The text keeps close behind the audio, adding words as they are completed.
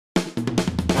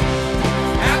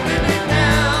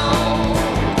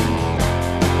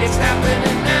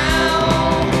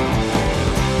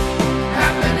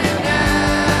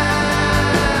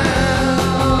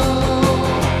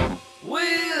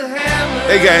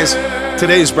Hey guys,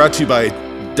 today is brought to you by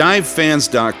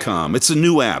DiveFans.com. It's a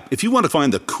new app. If you want to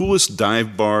find the coolest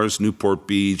dive bars, Newport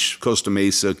Beach, Costa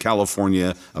Mesa,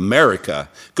 California, America,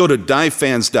 go to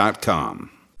DiveFans.com.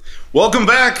 Welcome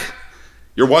back.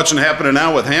 You're watching Happening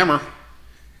Now with Hammer.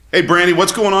 Hey Brandy,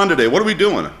 what's going on today? What are we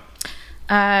doing?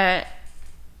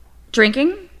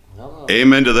 Drinking.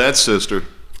 Amen to that, sister.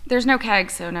 There's no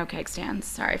keg, so no keg stands.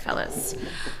 Sorry, fellas.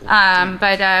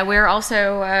 But we're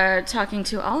also talking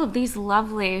to all of these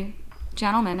lovely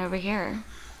gentlemen over here.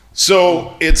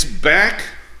 So it's back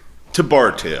to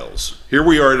Bar Tales. Here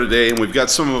we are today, and we've got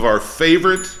some of our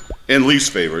favorite and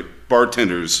least favorite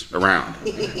bartenders around.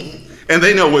 And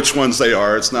they know which ones they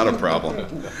are. It's not a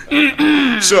problem.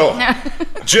 So,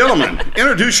 gentlemen,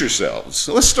 introduce yourselves.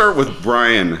 So let's start with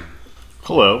Brian.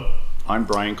 Hello, I'm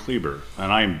Brian Kleber,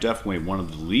 and I am definitely one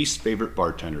of the least favorite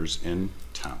bartenders in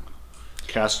town.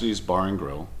 Cassidy's Bar and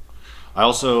Grill. I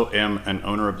also am an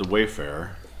owner of the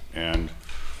Wayfarer, and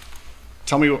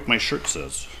tell me what my shirt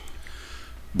says.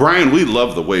 Brian, we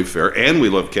love the Wayfarer and we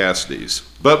love Cassidy's,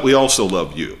 but we also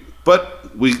love you.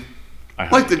 But we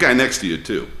like the guy next to you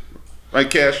too. Right,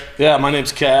 Cash? Yeah, my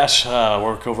name's Cash. I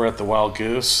work over at the Wild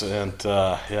Goose, and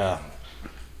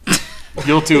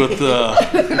guilty with the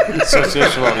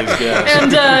association with all these guys.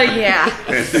 And yeah.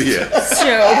 Yeah.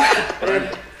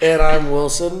 So And I'm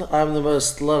Wilson. I'm the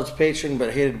most loved patron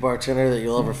but hated bartender that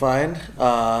you'll ever find.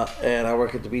 And I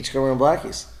work at the Beachcomber and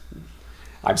Blackies.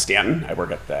 I'm Stanton. I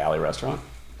work at the Alley Restaurant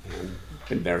and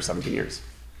been there 17 years.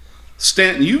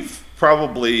 Stanton, you've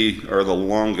probably are the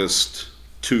longest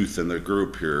tooth in the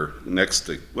group here, next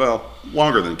to, well,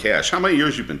 longer than Cash. How many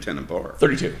years you been tending bar?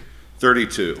 32.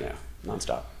 32. Yeah,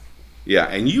 nonstop. Yeah,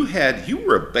 and you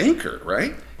were a banker,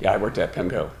 right? Yeah, I worked at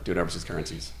PEMCO doing overseas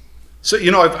currencies. So, you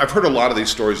know, I've heard a lot of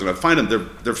these stories, and I find them,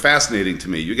 they're fascinating to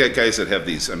me. You got guys that have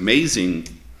these amazing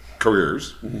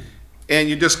careers, and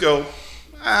you just go,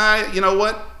 you know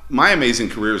what? My amazing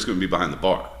career is going to be behind the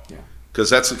bar. Yeah. Because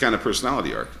that's the kind of personality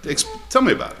you are. Tell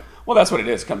me about it. Well, that's what it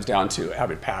is. It comes down to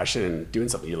having passion and doing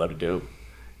something you love to do.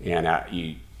 And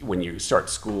when you start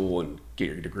school and get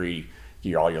your degree,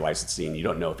 get all your licensing, you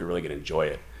don't know if you're really going to enjoy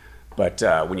it. But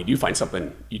when you do find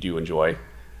something you do enjoy,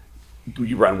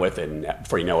 you run with it, and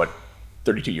before you know it,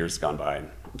 32 years has gone by,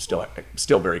 and I'm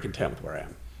still very content with where I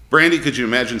am. Brandy, could you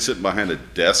imagine sitting behind a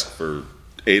desk for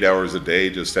 8 hours a day,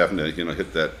 just having to,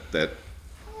 hit that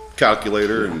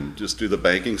calculator and just do the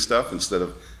banking stuff instead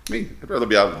of me? I'd rather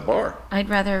be out at the bar. I'd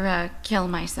rather kill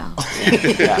myself.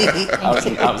 Yeah,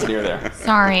 I was near there.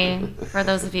 Sorry for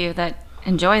those of you that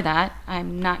enjoy that.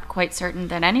 I'm not quite certain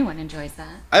that anyone enjoys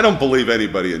that. I don't believe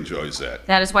anybody enjoys that.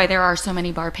 That is why there are so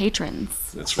many bar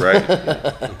patrons. That's right.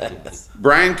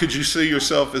 Brian, could you see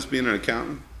yourself as being an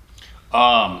accountant?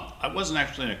 I wasn't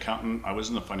actually an accountant. I was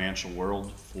in the financial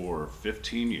world for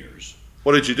 15 years.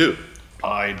 What did you do?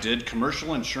 I did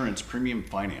commercial insurance premium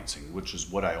financing, which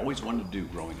is what I always wanted to do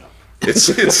growing up. It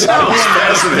sounds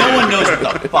fascinating. No one knows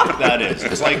what the fuck that is.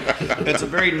 It's a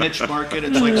very niche market.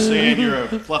 It's like saying you're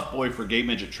a fluff boy for gay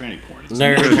midget tranny porn. It's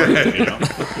a niche market, you know?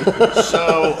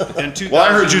 So in 2000, Well,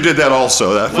 I heard you did that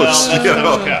also. That was, that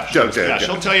was Cash. Okay. Cash.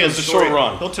 He'll tell you the story. short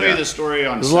run. He'll tell you the story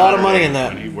on There's a lot of Saturday money in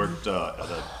that. when he worked at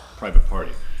a private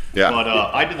party. Yeah. But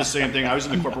I did the same thing. I was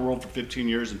in the corporate world for 15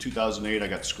 years. In 2008, I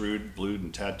got screwed, blued,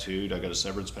 and tattooed. I got a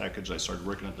severance package. I started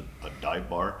working at a dive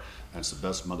bar, and it's the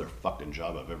best motherfucking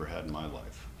job I've ever had in my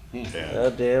life. And,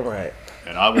 Damn right.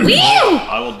 and I will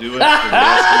do it for the rest of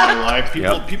my life.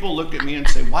 People look at me and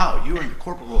say, "Wow, you were in the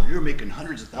corporate world. You're making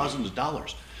hundreds of thousands of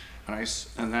dollars."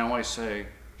 And now I say,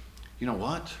 "You know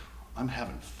what? I'm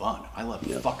having fun. I love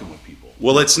fucking with people."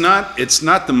 Well, it's not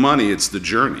the money, it's the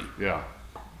journey. Yeah.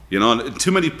 And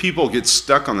too many people get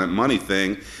stuck on that money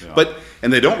thing,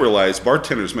 and they don't realize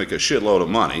bartenders make a shitload of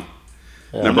money.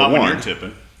 Number Not when one. you're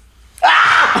tipping.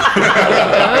 I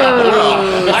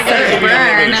got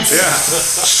burn.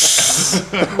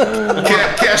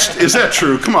 Cash, is that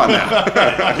true? Come on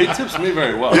now. He tips me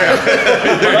very well. I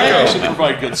actually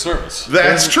provide good service.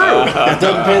 That's true. It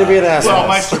doesn't pay to be an asshole. Well,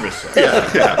 my service.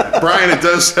 Yeah. Brian, it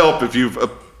does help if you've,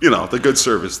 the good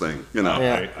service thing,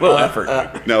 Yeah. Little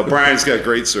effort. No, Brian's got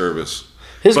great service.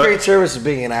 His But- great service is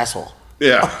being an asshole.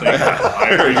 Yeah.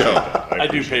 There you go. I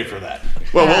do pay for that.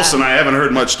 Well, Wilson, I haven't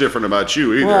heard much different about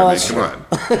you either. Well, I mean, that's come on.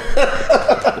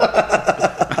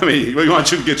 I mean, we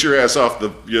want you to get your ass off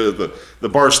the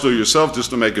bar stool yourself just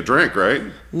to make a drink, right?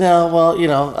 No,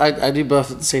 well, I do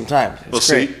both at the same time. It's Well,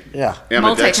 great. see? Yeah.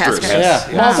 Ambidextrous.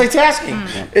 Multitasker. Yeah.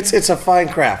 Multitasking. It's a fine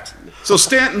craft. So,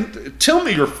 Stanton, tell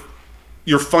me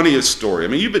your funniest story. I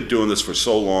mean, you've been doing this for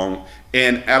so long,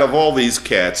 and out of all these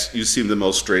cats, you seem the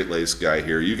most straight-laced guy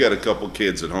here. You got a couple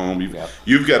kids at home.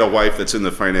 You've got a wife that's in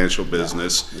the financial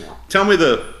business. Yeah. Tell me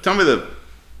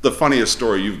the funniest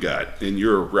story you've got in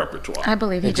your repertoire. I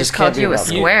believe he It just just called can't be you a about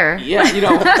me. square. Yeah,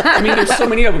 I mean, there's so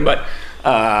many of them, but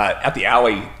at the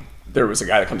alley, there was a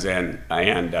guy that comes in,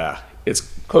 and it's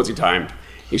closing time.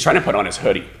 He's trying to put on his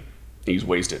hoodie. He's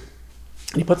wasted.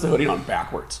 And he puts the hoodie on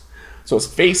backwards. So his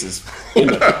face is in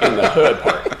the hood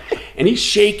part. And he's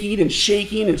shaking and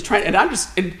he's trying, and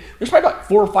there's probably about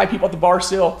 4 or 5 people at the bar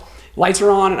still. Lights are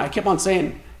on, and I kept on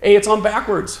saying, hey, it's on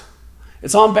backwards.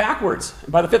 It's on backwards.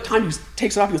 And by the 5th time, he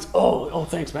takes it off. He goes, oh,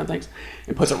 thanks, man, thanks.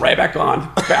 And puts it right back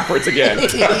on, backwards again. And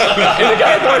the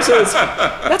guy at the bar says,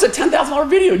 that's a $10,000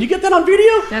 video. You get that on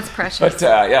video? That's precious. But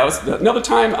it was another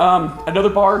time, another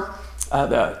bar,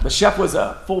 the chef was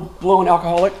a full-blown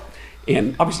alcoholic.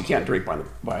 And obviously you can't drink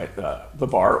by the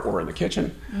bar or in the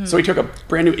kitchen. So he took a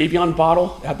brand new Evian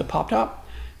bottle, that had the pop top,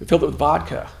 and filled it with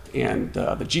vodka. And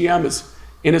the GM is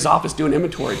in his office doing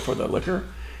inventory for the liquor.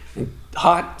 And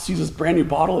hot, sees this brand new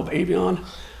bottle of Evian,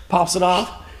 pops it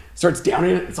off, starts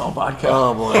downing it, it's all vodka.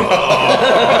 Oh boy.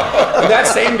 And that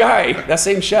same guy, that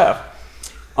same chef,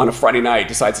 on a Friday night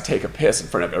decides to take a piss in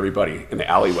front of everybody in the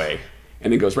alleyway,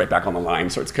 and then goes right back on the line,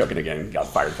 starts cooking again, got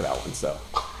fired for that one, so.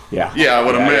 Yeah. Yeah, I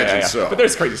would imagine so. But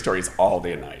there's crazy stories all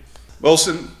day and night.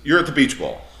 Wilson, you're at the Beach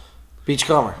Ball.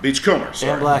 Beachcomber. Beachcomber,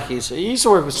 sorry. And Blackies. You used to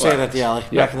work with Stan at the alley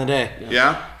back in the day.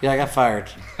 Yeah? Yeah, I got fired.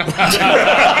 Were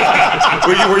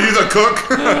you the cook?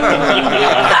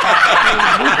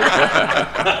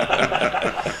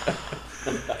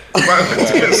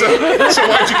 so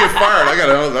why'd you get fired? I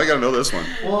gotta know this one.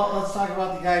 Well, let's talk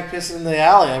about the guy pissing in the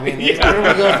alley. I mean, where do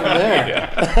we go from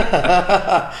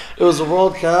there? It was a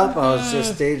World Cup. I was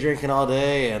just day drinking all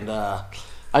day, and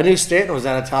I knew Stanton was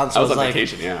out of town, so I was on like,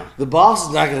 vacation, yeah. the boss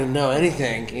is not going to know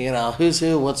anything, who's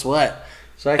who, what's what.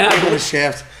 So I came in the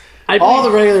shift. All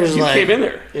the regulars you like, came in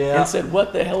there Yeah. and said,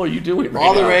 what the hell are you doing right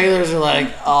all the now? regulars are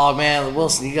like, oh man,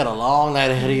 Wilson, you got a long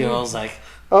night ahead of you. I was like,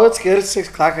 oh, it's good. It's 6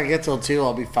 o'clock. I get till 2.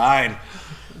 I'll be fine.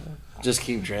 Just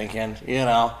keep drinking,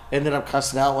 Ended up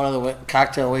cussing out one of the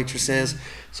cocktail waitresses.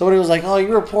 Somebody was like, oh, you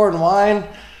were pouring wine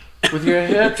with your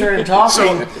head turned talking.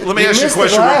 So, let me ask you a missed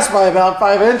question. The glass by about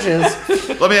 5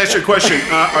 inches. Let me ask you a question.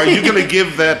 Are you going to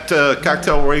give that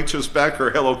cocktail waitress back her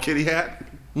Hello Kitty hat?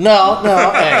 No.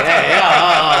 Hey.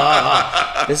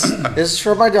 This is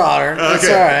for my daughter. That's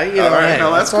all right. All right.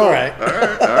 No, that's cool. all right.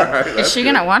 All right. Is she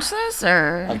gonna watch this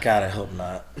or? Oh, God, I hope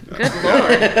not. Good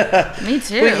lord. Me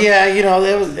too. But yeah,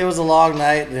 it was a long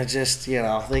night, and it just,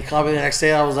 they called me the next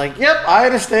day. I was like, yep, I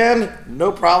understand.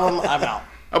 No problem. I'm out.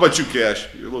 How about you, Cash?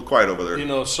 You're a little quiet over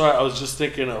there. Sorry, I was just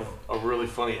thinking of a really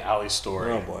funny alley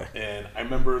story. Oh, boy. And I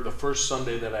remember the first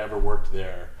Sunday that I ever worked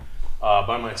there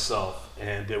by myself,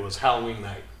 and it was Halloween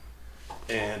night.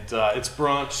 And it's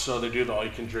brunch, so they do the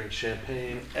all-you-can-drink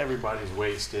champagne. Everybody's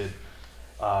wasted.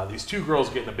 These 2 girls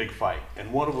get in a big fight,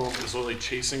 and one of them is literally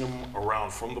chasing them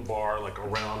around from the bar, like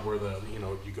around where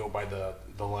you go by the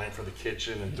line for the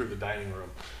kitchen and through the dining room.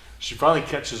 She finally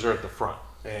catches her at the front,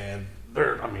 and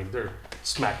they're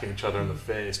smacking each other in the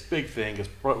face. Big thing gets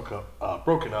broken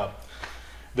up.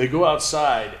 They go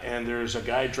outside, and there's a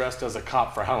guy dressed as a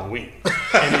cop for Halloween.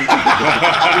 And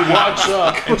he walks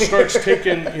up and starts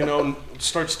taking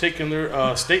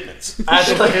their statements. And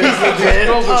the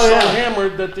girls are so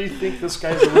hammered that they think this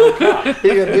guy's a real cop.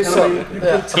 You gotta do something. You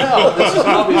can tell this is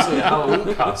obviously a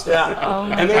Halloween costume. Oh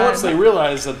my And then God. once they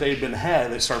realize that they've been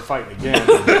had, they start fighting again.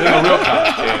 Then the real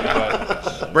cops came,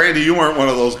 but Brandy, you weren't one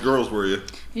of those girls, were you?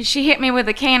 She hit me with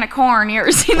a can of corn. You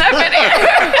ever seen that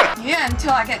video? Yeah,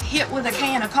 until I got hit with a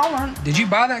can of corn. Did you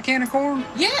buy that can of corn?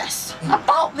 Yes, I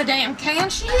bought the damn can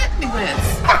she hit me with.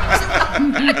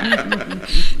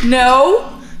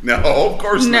 No. No, of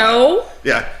course not. No.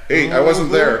 Yeah. Hey, I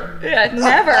wasn't there. Yeah,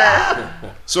 never.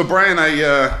 So, Brian,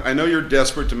 I know you're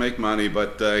desperate to make money,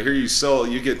 but here you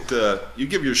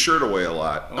give your shirt away a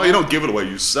lot. No, you don't give it away.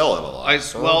 You sell it a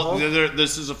lot.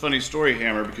 This is a funny story,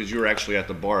 Hammer, because you were actually at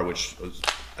the bar, which was,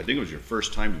 I think it was your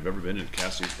first time you've ever been in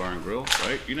Cassie's Bar and Grill,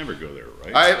 right? You never go there,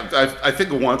 right? I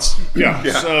think once. Yeah.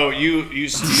 So you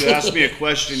asked me a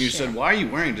question. You said, "Why are you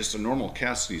wearing just a normal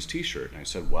Cassidy's T-shirt?" And I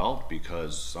said, "Well,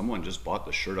 because someone just bought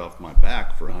the shirt off my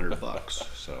back for $100."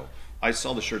 So I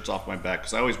sell the shirts off my back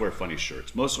because I always wear funny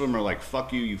shirts. Most of them are like,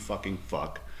 "Fuck you, you fucking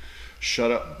fuck,"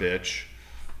 "Shut up, bitch,"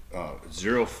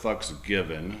 "Zero fucks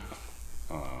given."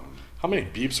 How many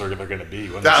beeps are there going to be?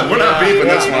 When We're not beeping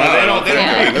this one. They don't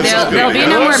Yeah, This is there'll good. be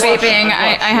no more beeping.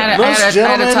 I had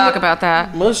to talk about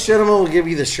that. Most gentlemen will give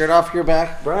you the shirt off your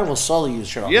back. Brian will solo you the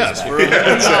shirt off Yes, his we're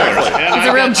back. He's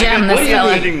a real gem, this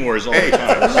fella. bidding wars all the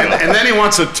time. And then he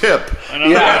wants a tip. And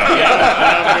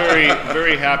I'm very,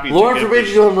 very happy. Lord to get forbid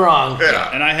this. you do him wrong.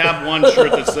 Yeah. And I have one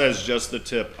shirt that says "Just the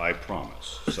tip, I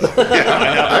promise." So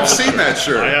I've seen that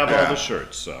shirt. I have Yeah. all the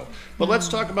shirts. So, but let's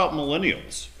talk about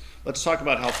millennials. Let's talk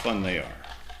about how fun they are.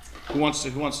 Who wants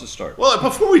to start? Well,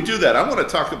 before we do that, I want to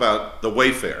talk about the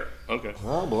Wayfair. Okay.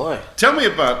 Oh boy. Tell me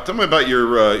about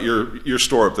your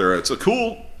store up there. It's a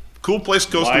cool place,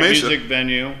 Costa Live Mesa. music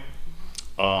venue.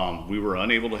 We were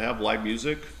unable to have live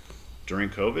music during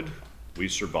COVID. We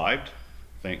survived,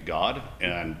 thank God,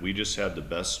 and we just had the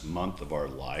best month of our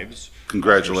lives.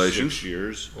 Congratulations. 6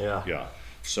 years. Yeah.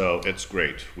 So it's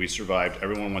great. We survived.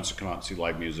 Everyone wants to come out and see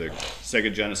live music.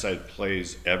 Sega Genocide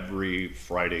plays every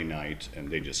Friday night, and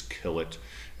they just kill it.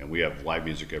 And we have live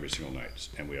music every single night.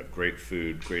 And we have great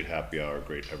food, great happy hour,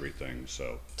 great everything.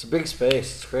 So It's a big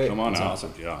space. It's great. come on out.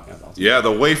 Awesome. Yeah. That's awesome. Yeah,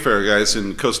 the Wayfair guys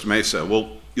in Costa Mesa.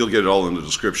 You'll get it all in the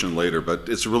description later, but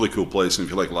it's a really cool place. And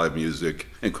if you like live music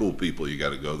and cool people, you got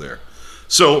to go there.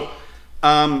 So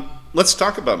let's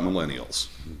talk about millennials.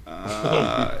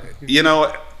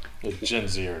 The Gen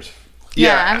Zers.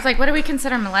 Yeah, I was like, what do we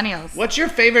consider millennials? What's your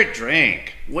favorite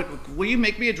drink? What will you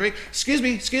make me a drink? Excuse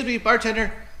me,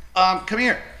 bartender. Come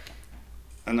here.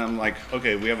 And I'm like,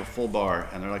 okay, we have a full bar,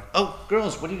 and they're like, oh,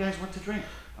 girls, what do you guys want to drink?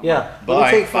 I'm Yeah. like, It'll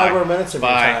bye, take 5 bye, more minutes of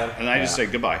your bye. time. And I just say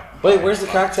goodbye. Wait, Bye, where's the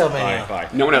bye, cocktail menu? Bye.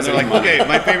 No one has And they're any like, money. okay,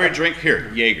 my favorite drink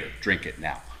here, Jaeger. Drink it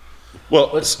now.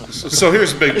 Well, so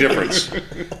here's the big difference.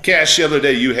 Cash, the other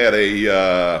day you had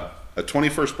a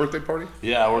 21st birthday party?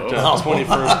 Yeah, I worked at a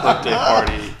 21st birthday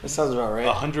party. That sounds about right.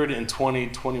 120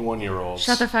 21-year-olds.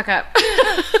 Shut the fuck up.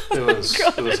 It was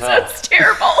hell. That's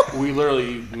terrible. We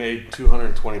literally made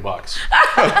 $220.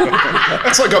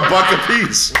 That's like $1 a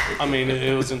piece. I mean,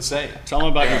 it was insane. Tell them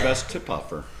about your best tip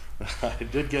offer. I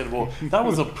did get that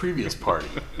was a previous party.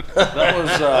 That was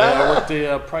I worked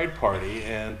a Pride party,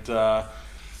 and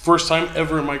first time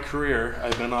ever in my career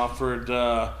I've been offered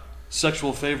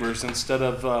sexual favors instead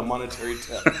of monetary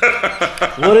tip.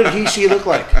 What did she look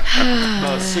like?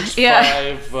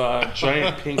 6'5",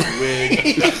 giant pink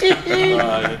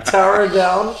wig, Tower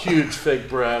down. huge fake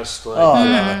breast. Like, Oh,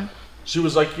 yeah. she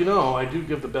was like, I do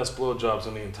give the best blowjobs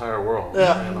in the entire world.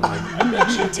 Yeah. And I'm like, I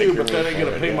actually do, but that ain't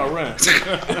gonna pay my rent.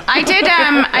 I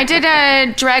did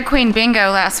a drag queen bingo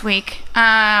last week.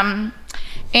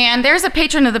 And there's a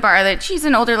patron of the bar that she's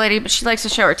an older lady, but she likes to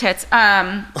show her tits.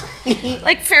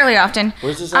 Like fairly often.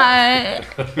 Where's this at?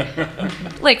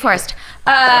 Lake Forest.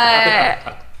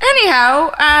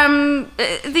 Anyhow,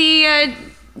 the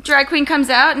drag queen comes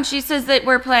out and she says that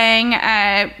we're playing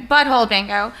butthole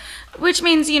bingo, which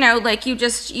means, like you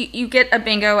get a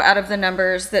bingo out of the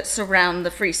numbers that surround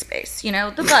the free space, the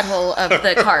butthole of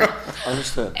the card.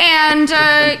 Understood. And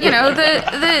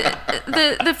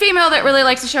the female that really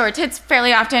likes to show her tits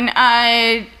fairly often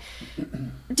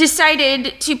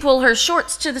decided to pull her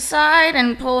shorts to the side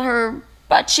and pull her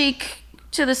butt cheek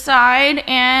to the side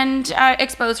and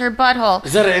expose her butthole.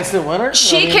 Is that an instant winner?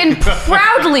 She can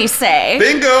proudly say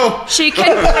Bingo! she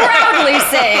can proudly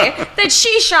say that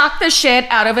she shocked the shit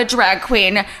out of a drag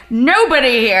queen.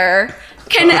 Nobody here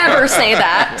can ever say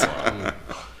that.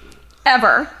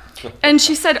 Ever. And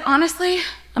she said, honestly,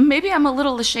 maybe I'm a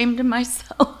little ashamed of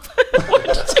myself.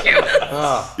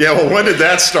 Yeah, well, when did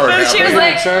that start But she was happening?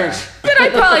 like, Church. then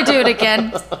I'd probably do it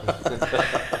again.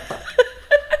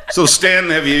 So, Stan,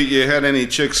 have you had any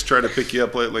chicks try to pick you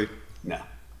up lately? No.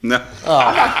 No.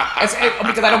 Because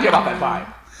I don't give off that vibe.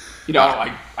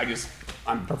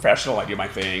 I'm professional. I do my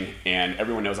thing, and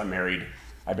everyone knows I'm married.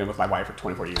 I've been with my wife for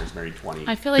 24 years, married 20.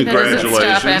 I feel like that doesn't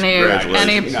stop any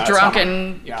Congratulations.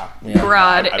 drunken Yeah.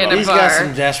 broad in a He's got some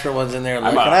bar. desperate ones in there.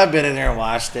 Look, I'm and I've been in there and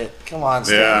watched it. Come on,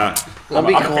 Steve. Yeah. Don't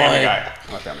be I'm a family coy. guy.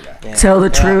 I'm a family guy. Tell the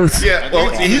truth. Yeah, well,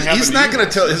 think it's he's happened not to going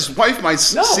to tell. His wife might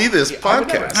see this yeah, I would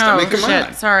never. podcast. I mean, Oh, come shit,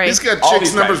 on. sorry. He's got All chicks'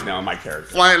 these numbers guys know my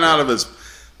character. flying out of his.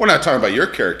 We're not talking about your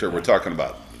character. We're talking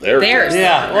about their Theirs.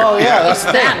 Yeah, well, yeah, that's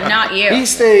the thing. Them, not you. He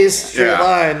stays straight Yeah.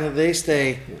 line. They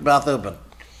stay mouth open.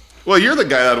 Well, you're the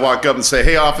guy that'd walk up and say,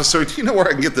 "Hey, officer, do you know where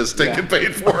I can get this ticket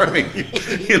paid for?" I mean,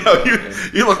 you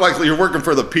look like you're working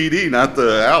for the PD, not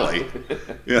the alley.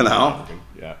 Yeah.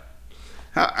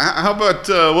 How about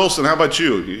Wilson? How about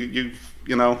you?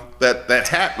 You know that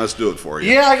hat must do it for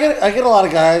you. Yeah, I get a lot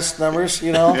of guys' numbers.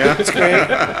 Yeah. It's great.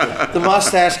 The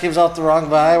mustache gives off the wrong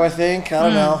vibe. I think. I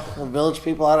don't know. The village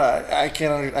people. I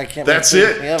can't. That's make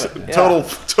it. anything of it. Yeah.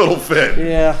 Total fit.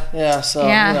 Yeah. So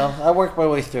Yeah. I work my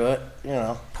way through it. you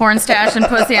know. Porn stash and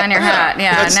pussy on your hat.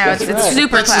 Yeah, it's right.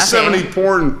 super That's classy. the 70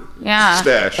 porn Yeah.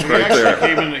 stash right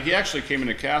there. He actually came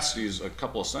into Cassidy's a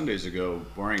couple of Sundays ago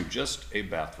wearing just a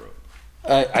bathrobe.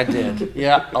 I did.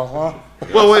 Yeah. Uh-huh.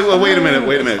 Well, wait a minute.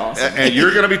 And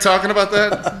you're going to be talking about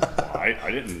that?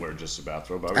 I didn't wear just a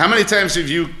bathrobe. How many times have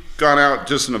you gone out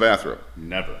just in a bathrobe?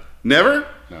 Never. Never?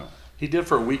 No. He did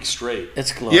for a week straight.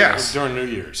 It's glorious. Yes. During New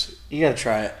Year's. You gotta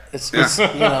try it. It's you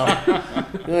know, you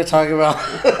want to talk about?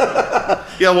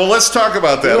 Yeah, well, let's talk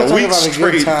about that. We'll A talk week about a good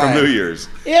straight from time. New Year's.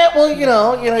 Yeah, well, you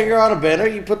know, you're on a bender.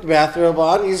 You put the bathrobe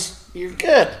on. You're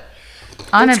good.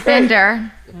 On a That's great.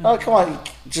 bender. Oh, come on.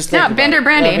 Just think No, about Bender it.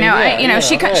 Brandy. I mean, No, yeah,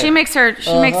 she hey. makes her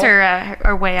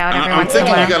her way out every I'm once in a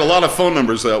thinking while. you got a lot of phone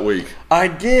numbers that week. I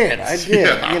did.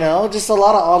 Yeah. You know, just a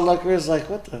lot of onlookers like,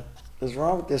 what the is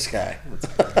wrong with this guy?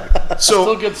 Still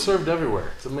So, gets served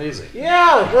everywhere. It's amazing.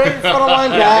 Yeah, great front of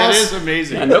line It guys. is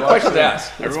amazing. Yeah, no questions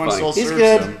asked. That's Everyone funny. still He's serves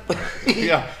good. him.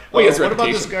 Yeah. Well, he has a what about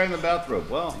reputation. this guy in the bathrobe?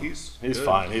 Well, he's good.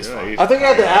 fine, he's fine. I think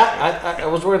I had I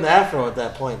was wearing the afro at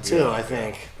that point too. I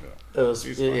think it was.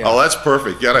 Yeah. oh, that's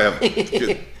perfect. You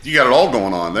got it all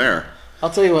going on there. I'll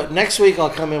tell you what. Next week I'll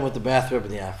come in with the bathrobe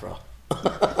and the afro.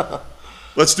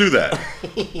 Let's do that.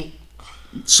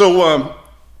 So,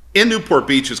 in Newport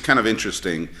Beach is kind of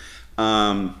interesting.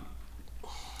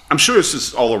 I'm sure this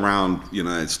is all around the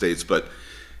United States, but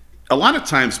a lot of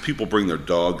times people bring their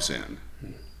dogs in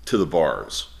to the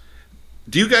bars.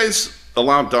 Do you guys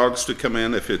allow dogs to come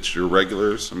in if it's your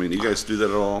regulars? I mean, do you guys do that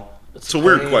at all? It's a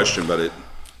weird question, but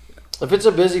If it's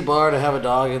a busy bar to have a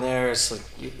dog in there, it's like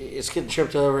it's getting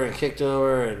tripped over and kicked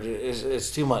over, and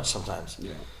it's too much sometimes.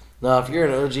 Yeah. Now, if you're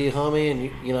an OG homie and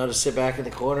you know to sit back in the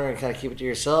corner and kind of keep it to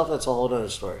yourself, that's a whole other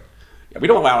story. Yeah, we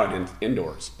don't allow it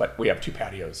indoors, but we have 2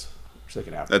 patios, so they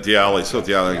can have. at the alley, so at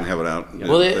the alley I can have it out.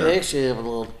 Well, there. they actually have a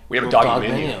little. We have a little dog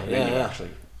menu. Yeah.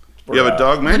 Actually. You have a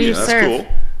dog do menu. you That's serve? cool.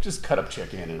 Just cut up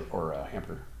chicken or a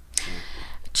hamburger.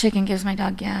 Chicken gives my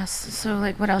dog gas. So,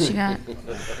 like, what else you got?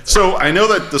 So I know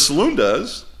that the saloon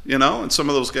does, and some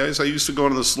of those guys. I used to go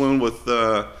into the saloon with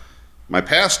my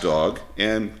past dog,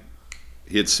 and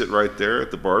he'd sit right there at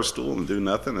the bar stool and do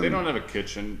nothing. They And don't have a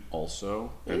kitchen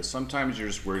also, and sometimes you're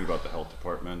just worried about the health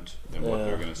department and what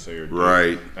they're going to say or do.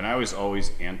 Right. And I was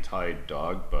always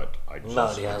anti-dog, but I just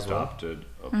Nobody has one. adopted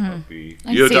a puppy.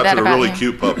 I you see that adopted a about really you.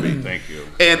 cute puppy. Thank you.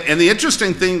 And the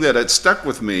interesting thing that had stuck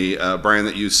with me, Brian,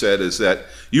 that you said is that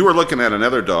you were looking at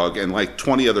another dog, and like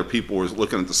 20 other people were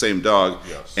looking at the same dog,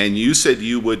 Yes. and you said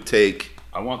you would take,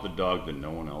 I want the dog that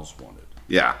no one else wanted.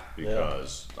 yeah,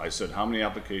 Because I said, how many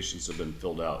applications have been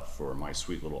filled out for my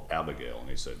sweet little Abigail? And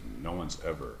he said, no one's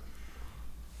ever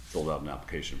filled out an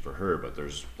application for her, but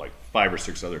there's like 5 or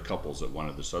 6 other couples that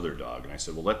wanted this other dog. And I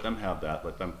said, well, let them have that.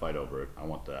 Let them fight over it. I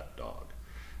want that dog.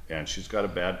 And she's got a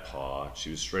bad paw. She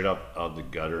was straight up out of the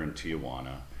gutter in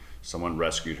Tijuana. Someone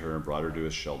rescued her and brought her to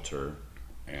a shelter.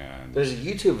 And There's a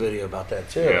YouTube video about that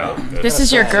too. yeah, Right? This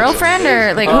is your girlfriend,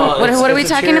 or like, Oh, what it's- are we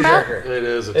it's a talking about? tearjerker. It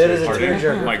is. It is a Pardon?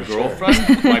 tearjerker. My for sure.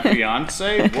 girlfriend, my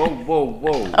fiance. Whoa, whoa,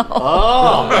 whoa!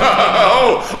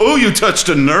 oh, you touched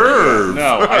a nerve.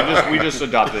 No, we just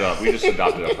adopted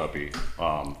a puppy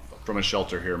from a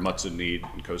shelter here, Mutts in Need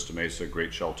in Costa Mesa,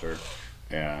 great shelter,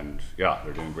 and yeah,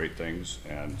 they're doing great things.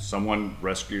 And someone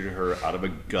rescued her out of a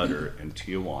gutter in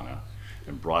Tijuana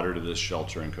and brought her to this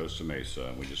shelter in Costa Mesa,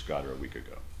 and we just got her a week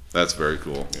ago. That's very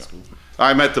cool.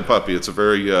 I met the puppy. It's a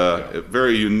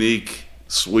very unique,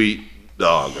 sweet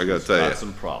dog. I got to tell Got you.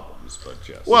 some problems, but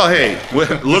yes. Well, hey,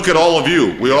 look at all of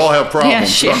you. We all have problems,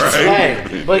 shit. all right?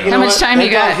 Hey, but you know much what? time That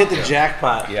you got? dog hit the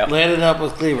jackpot. Yep. Landed up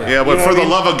with Cleaver. Yeah, but You know for what the I mean?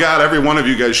 love of God, every one of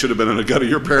you guys should have been in a gutter.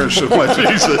 Your parents should have went,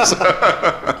 Jesus.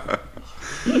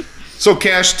 So,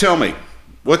 Cash, tell me,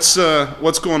 what's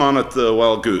going on at the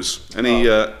Wild Goose? Any?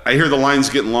 I hear the line's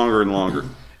getting longer and longer.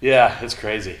 Yeah, it's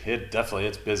crazy.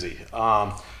 It's busy.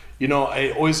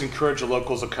 I always encourage the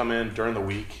locals to come in during the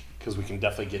week because we can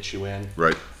definitely get you in.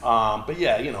 Right. But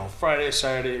yeah, Friday,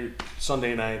 Saturday,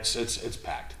 Sunday nights, it's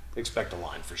packed. Expect a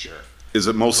line for sure. Is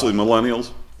it mostly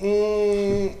millennials?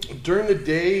 During the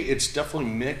day, it's definitely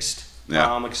mixed.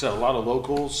 Yeah. Like I said, a lot of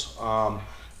locals.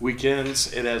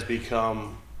 Weekends, it has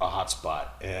become a hot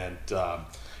spot, and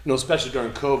especially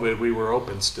during COVID, we were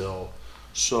open still.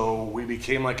 So we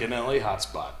became like an LA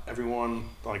hotspot. Everyone,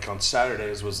 like on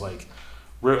Saturdays, was like,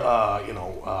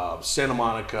 Santa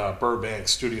Monica, Burbank,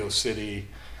 Studio City,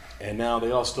 and now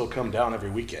they all still come down every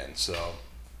weekend. So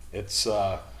it's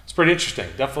pretty interesting.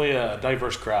 Definitely a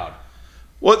diverse crowd.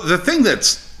 Well, the thing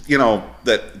that's,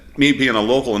 that me being a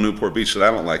local in Newport Beach that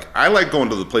I like going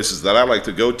to the places that I like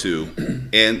to go to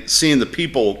and seeing the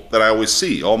people that I always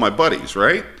see, all my buddies,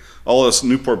 right? All us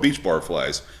Newport Beach bar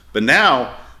flies. But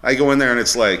now I go in there and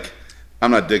it's like,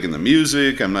 I'm not digging the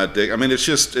music. I'm not I mean, it's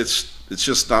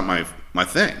just not my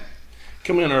thing.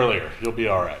 Come in earlier. You'll be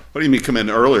all right. What do you mean come in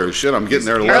earlier? Shit, I'm getting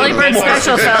there at 11 Early in the bird morning.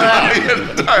 special,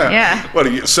 fella. Yeah. What,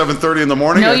 7:30 in the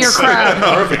morning? Know your crowd.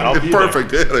 Perfect. I'll be there.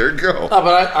 Perfect. Yeah, there you go. No,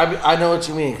 but I know what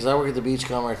you mean because I work at the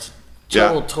Beachcomber. It's a Yeah.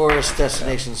 total tourist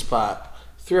destination spot.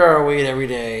 3-hour wait every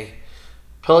day.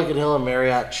 Pelican Hill and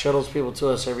Marriott shuttles people to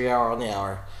us every hour on the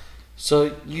hour.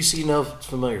 So you see no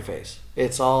familiar face.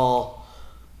 It's all,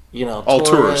 All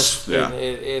tourists, yeah. and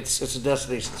it's a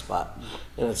destination spot,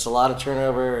 and it's a lot of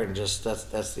turnover, and just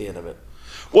that's the end of it.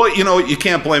 Well, you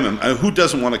can't blame him. Who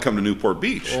doesn't want to come to Newport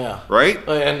Beach? Yeah. Right?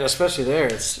 And especially there,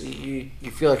 it's you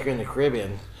feel like you're in the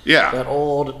Caribbean. Yeah. That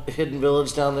old hidden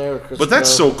village down there. with But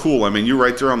that's Christmas so cool. I mean, you're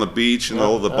right there on the beach and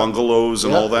all the bungalows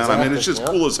and Yep, all that. I mean, it's just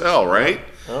exactly. cool as hell, right?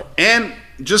 Yep. And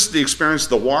just the experience,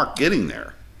 the walk getting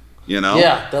there, Yeah,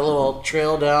 that little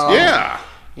trail down. Yeah.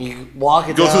 You walk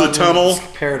it Go down. through the tunnel.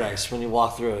 It's paradise when you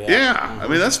walk through it. Yeah. I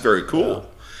mean, that's very cool.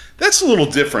 That's a little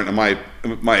different in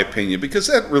my opinion because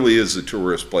that really is a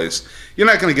tourist place. You're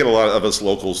not going to get a lot of us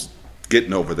locals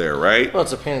getting over there, right? Well,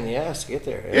 it's a pain in the ass to get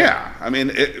there. Yeah. I mean,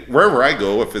 wherever I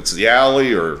go, if it's the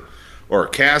Alley or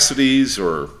Cassidy's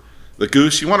or the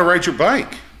Goose, you want to ride your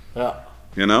bike, Yeah.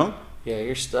 Yeah,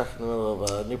 you're stuck in the middle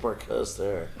of Newport Coast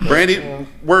there. Brandy,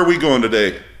 where are we going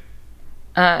today?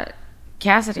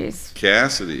 Cassidy's,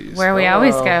 Cassidy's. where we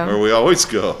always Where go. we always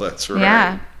go. That's right.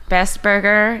 Yeah. Best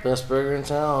burger Best burger in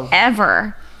town.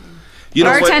 ever. You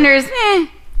know what? Bartenders,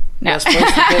 No. Best place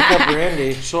to pick up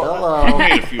Randy. Hello. I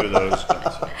made a few of those.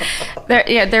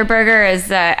 Their burger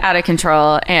is out of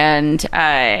control, and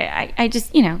I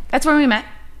just, that's where we met.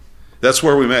 That's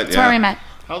where we met. That's where we met.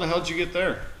 How the hell did you get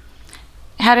there?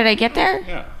 How did I get there?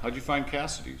 Yeah. How'd you find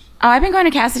Cassidy's? Oh, I've been going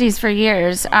to Cassidy's for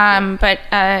years. But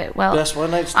Best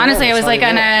one night stand. honestly, I was That's like how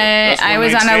on you a, Best I one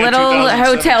was night on a stand little 2017.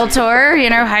 hotel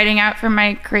tour, hiding out from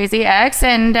my crazy ex,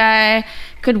 and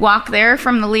could walk there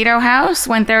from the Lido house.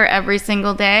 Went there every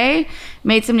single day,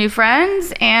 made some new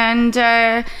friends, and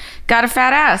got a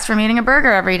fat ass from eating a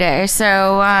burger every day.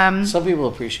 So Some people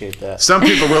appreciate that. Some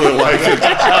people really like it.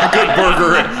 A good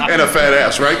burger and a fat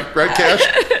ass, right? Right, Cash?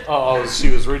 Oh, she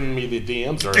was reading me the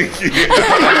DMs earlier.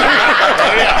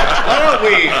 Why don't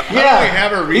we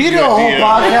have her read You can do you a a whole DM?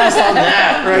 podcast on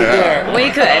that right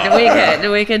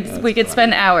there. we could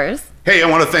spend hours. Hey, I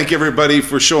want to thank everybody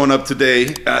for showing up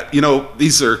today.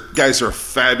 These guys are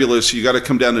fabulous. You got to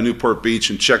come down to Newport Beach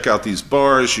and check out these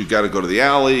bars. You got to go to the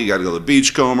Alley. You got to go to the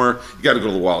Beachcomber. You got to go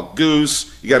to the Wild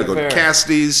Goose. You got to go to Wayfair.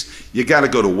 Cassidy's. You got to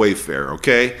go to Wayfair,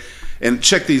 okay? And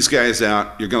check these guys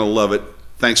out. You're going to love it.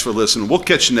 Thanks for listening. We'll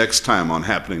catch you next time on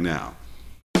Happening Now.